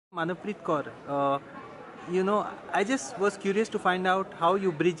Manavpreet Kaur, I just was curious to find out how you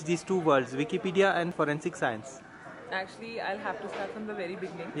bridge these two worlds, Wikipedia and forensic science. Actually, I'll have to start from the very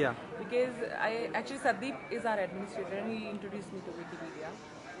beginning. Yeah. Because Sandeep is our administrator and he introduced me to Wikipedia.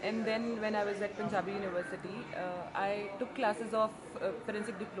 And then when I was at Punjabi University, I took classes of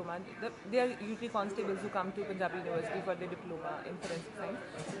forensic diploma. They are usually constables who come to Punjabi University for their diploma in forensic science.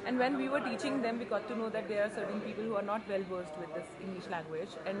 And when we were teaching them, we got to know that there are certain people who are not well versed with this English language.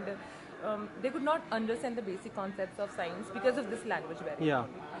 And they could not understand the basic concepts of science because of this language barrier. Yeah.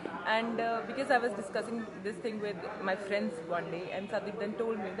 And because I was discussing this thing with my friends one day, and Sadik then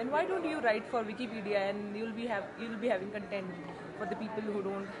told me, then why don't you write for Wikipedia and you'll be having content for the people who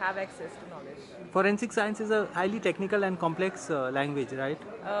don't have access to knowledge. Forensic science is a highly technical and complex language, right?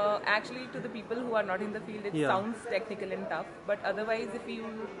 Actually, to the people who are not in the field, it sounds technical and tough. But otherwise, if you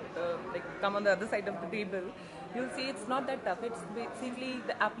come on the other side of the table, you'll see it's not that tough. It's basically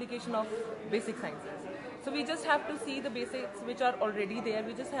the application of basic sciences. So we just have to see the basics which are already there.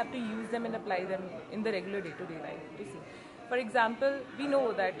 We just have to use them and apply them in the regular day-to-day life to see. For example, we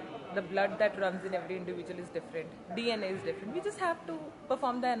know that the blood that runs in every individual is different. DNA is different. We just have to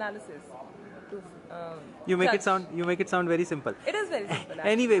perform the analysis. You make it sound very simple. It is very simple.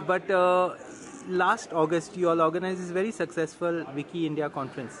 Anyway, but last August you all organized this very successful Wiki India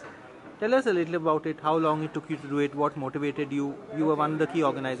conference. Tell us a little about it. How long it took you to do it? What motivated you? You were one of the key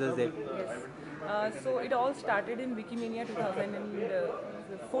organizers there. Yes. So it all started in Wikimania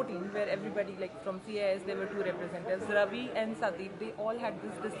 2014, where everybody, like from CIS, there were two representatives, Ravi and Sadeep. They all had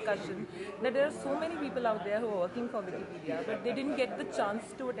this discussion that there are so many people out there who are working for Wikipedia, but they didn't get the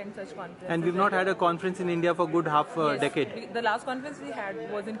chance to attend such conferences. And we've not had a conference in India for a good half decade. The last conference we had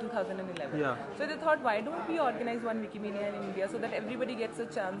was in 2011. Yeah. So they thought, why don't we organize one Wikimania in India so that everybody gets a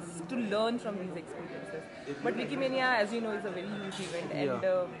chance to learn from these experiences. But Wikimania, as you know, is a very huge event, and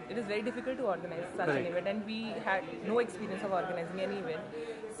it is very difficult to organize such an event, and we had no experience of organizing any event.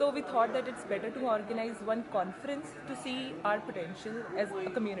 So we thought that it's better to organize one conference to see our potential as a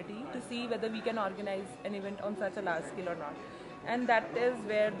community, to see whether we can organize an event on such a large scale or not. And that is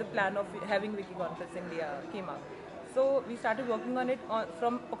where the plan of having Wiki Conference India came up. So we started working on it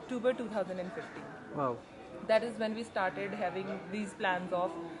from October 2015. Wow. That is when we started having these plans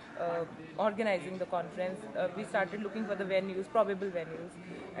of organizing the conference. We started looking for the venues, probable venues,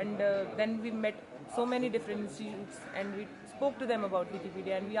 and then we met so many different institutes and we spoke to them about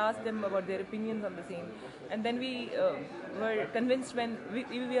Wikipedia and we asked them about their opinions on the same. And then we were convinced when we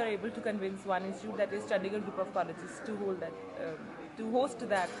were able to convince one institute, that is Chandigarh Group of Colleges, to hold that, to host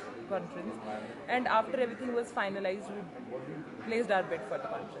that conference. And after everything was finalized, we placed our bid for the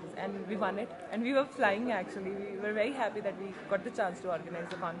conference and we won it. And we were flying actually. We were very happy that we got the chance to organize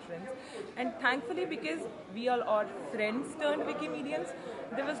the conference. And thankfully, because we all are friends turned Wikimedians,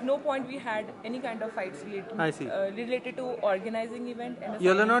 there was no point we had any kind of fights related to organizing event. And you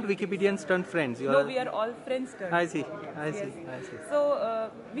all are not Wikipedians turned friends. No, we are all friends turned. I see.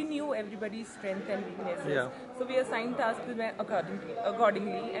 So we knew everybody's strength and weaknesses. Yeah. So we assigned tasks to them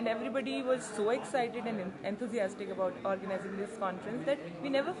accordingly, and everybody was so excited and enthusiastic about organizing this conference that we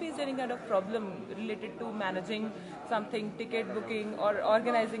never faced any kind of problem related to managing something, ticket booking, or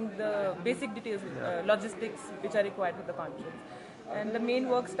organizing the basic details, logistics which are required for the conference. And the main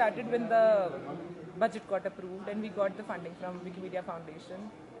work started when the budget got approved and we got the funding from Wikimedia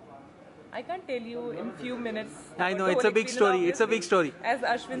Foundation. I can't tell you in few minutes. I know, it's a big story. It's a big story. As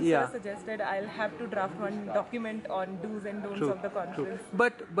Ashwin sir suggested, I'll have to draft one document on do's and don'ts of the conference.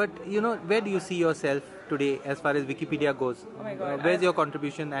 But where do you see yourself today as far as Wikipedia goes? Oh my God. Where's your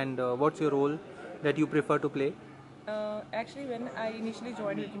contribution and what's your role that you prefer to play? Actually, when I initially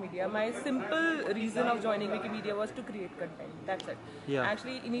joined Wikimedia, my simple reason of joining Wikimedia was to create content. That's it. Yeah.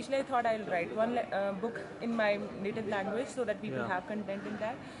 Actually, initially I thought I'll write one book in my native language so that people have content in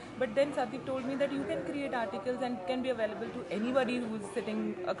that. But then Satik told me that you can create articles and can be available to anybody who's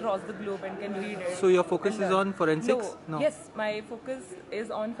sitting across the globe and can read it. So your focus is on forensics? No. Yes, my focus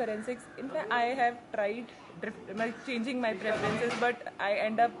is on forensics. In fact, I have tried changing my preferences, but I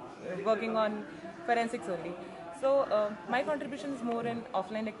end up working on forensics only. So my contribution is more in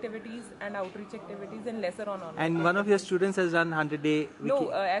offline activities and outreach activities and lesser on online. And one of your students has done 100-day Wiki?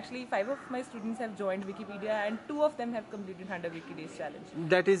 No, actually 5 of my students have joined Wikipedia and 2 of them have completed 100 Wiki Days challenge.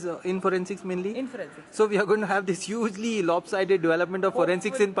 That is in forensics mainly? In forensics. So we are going to have this hugely lopsided development of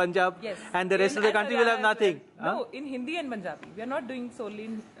forensics in Punjab, and the rest of the country will have nothing. No, in Hindi and Punjabi. We are not doing solely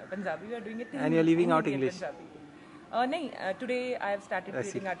in Punjabi, we are doing it in And you are leaving out Hindi English? Today I have started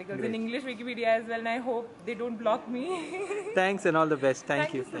creating articles in English Wikipedia as well, and I hope they don't block me. Thanks and all the best.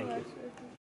 Thank you. So much.